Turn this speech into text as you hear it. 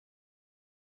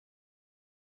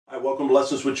Hi, welcome to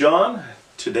Lessons with John.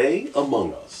 Today,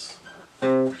 Among Us.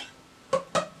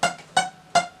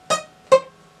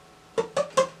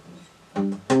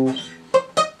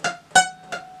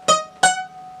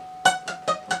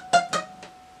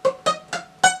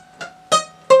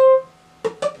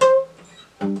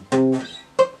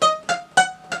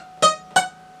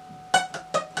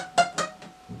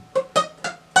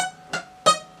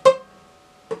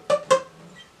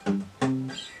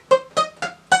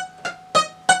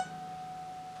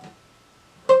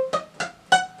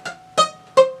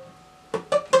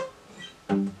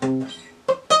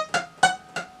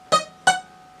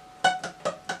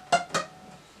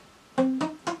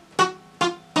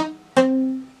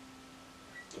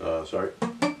 Sorry.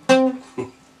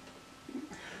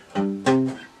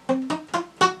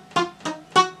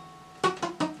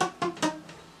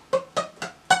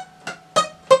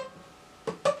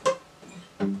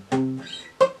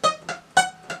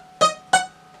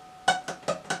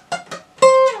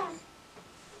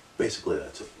 Basically,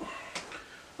 that's it.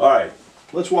 All right,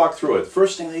 let's walk through it. The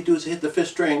first thing they do is hit the fifth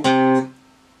string,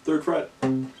 3rd fret.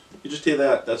 You just hear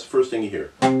that. That's the first thing you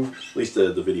hear. At least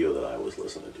the video that I was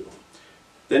listening to.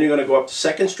 Then you're going to go up to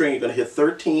 2nd string. You're going to hit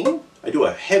 13. I do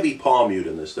a heavy palm mute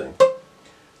in this thing.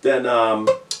 Then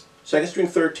 2nd string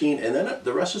 13, and then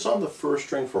the rest is on the 1st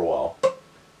string for a while.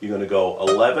 You're going to go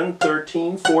 11,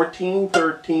 13, 14,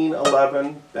 13,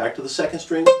 11, back to the 2nd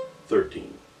string,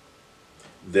 13.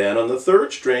 Then on the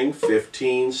 3rd string,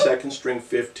 15, 2nd string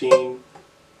 15,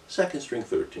 2nd string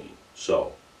 13.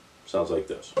 So, sounds like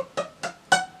this.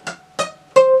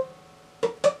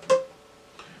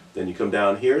 Then you come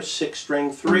down here, 6th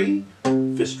string 3,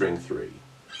 5th string 3.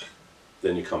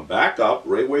 Then you come back up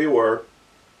right where you were,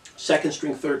 2nd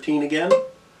string 13 again.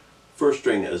 1st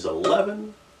string is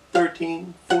 11,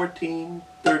 13, 14,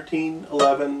 13,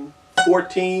 11,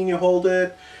 14, you hold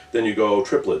it. Then you go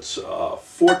triplets,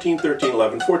 14, 13,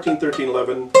 11, 14, 13,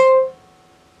 11.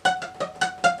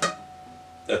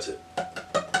 That's it.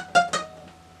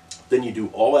 Then you do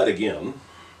all that again,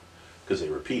 because they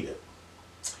repeat it.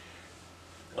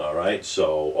 Alright,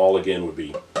 so all again would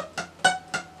be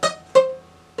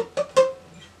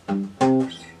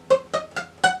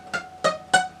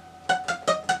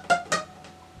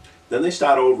then they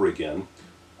start over again.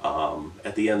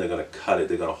 At the end they're going to cut it,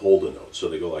 they're going to hold a note, so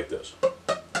they go like this.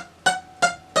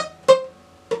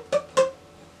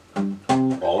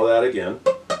 All of that again.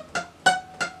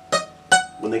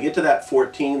 When they get to that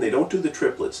 14, they don't do the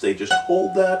triplets, they just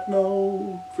hold that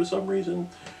note for some reason.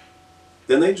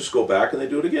 Then they just go back and they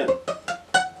do it again.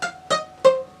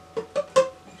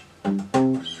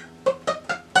 And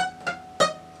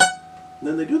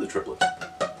then they do the triplet.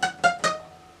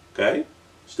 Okay?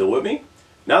 Still with me?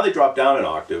 Now they drop down an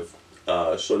octave.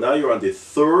 So now you're on the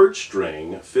 3rd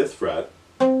string, 5th fret,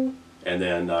 and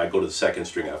then I go to the 2nd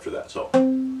string after that. So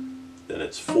then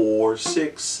it's 4,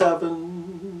 6,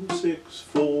 7, 6,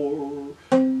 4,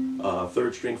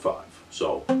 3rd string 5.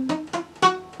 So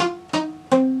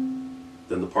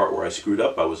then the part where I screwed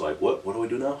up, I was like, what do I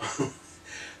do now?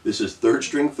 This is 3rd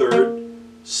string 3rd,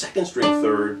 2nd string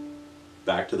 3rd,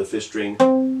 back to the 5th string,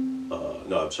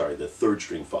 no, I'm sorry, the 3rd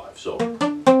string 5. So,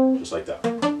 just like that.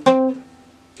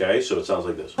 Okay, so it sounds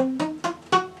like this.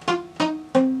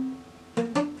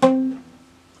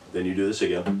 Then you do this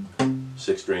again.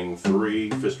 6th string 3,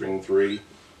 5th string 3.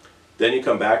 Then you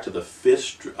come back to the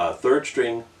 3rd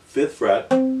string, 5th fret.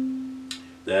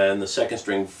 Then the 2nd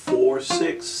string 4,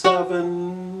 6,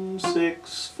 7,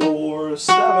 6, 4,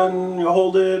 7. You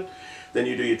hold it. Then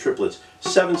you do your triplets.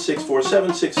 7, 6, 4,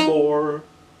 7, 6, 4.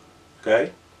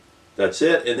 Okay? That's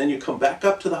it. And then you come back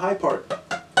up to the high part.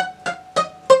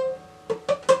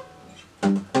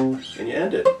 And you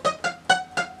end it.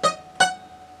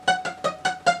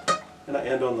 And I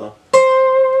end on the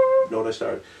note I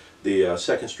started. The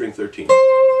 2nd string 13.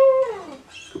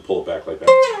 Could pull it back like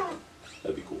that.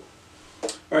 That'd be cool.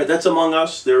 Alright, that's Among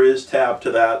Us. There is tab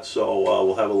to that, so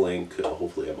we'll have a link.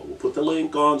 Hopefully Emma will put the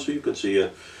link on so you can see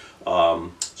it.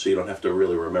 So you don't have to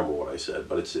really remember what I said,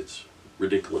 but it's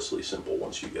ridiculously simple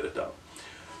once you get it done.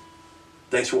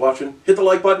 Thanks for watching. Hit the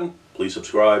like button, please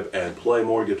subscribe, and play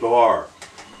more guitar.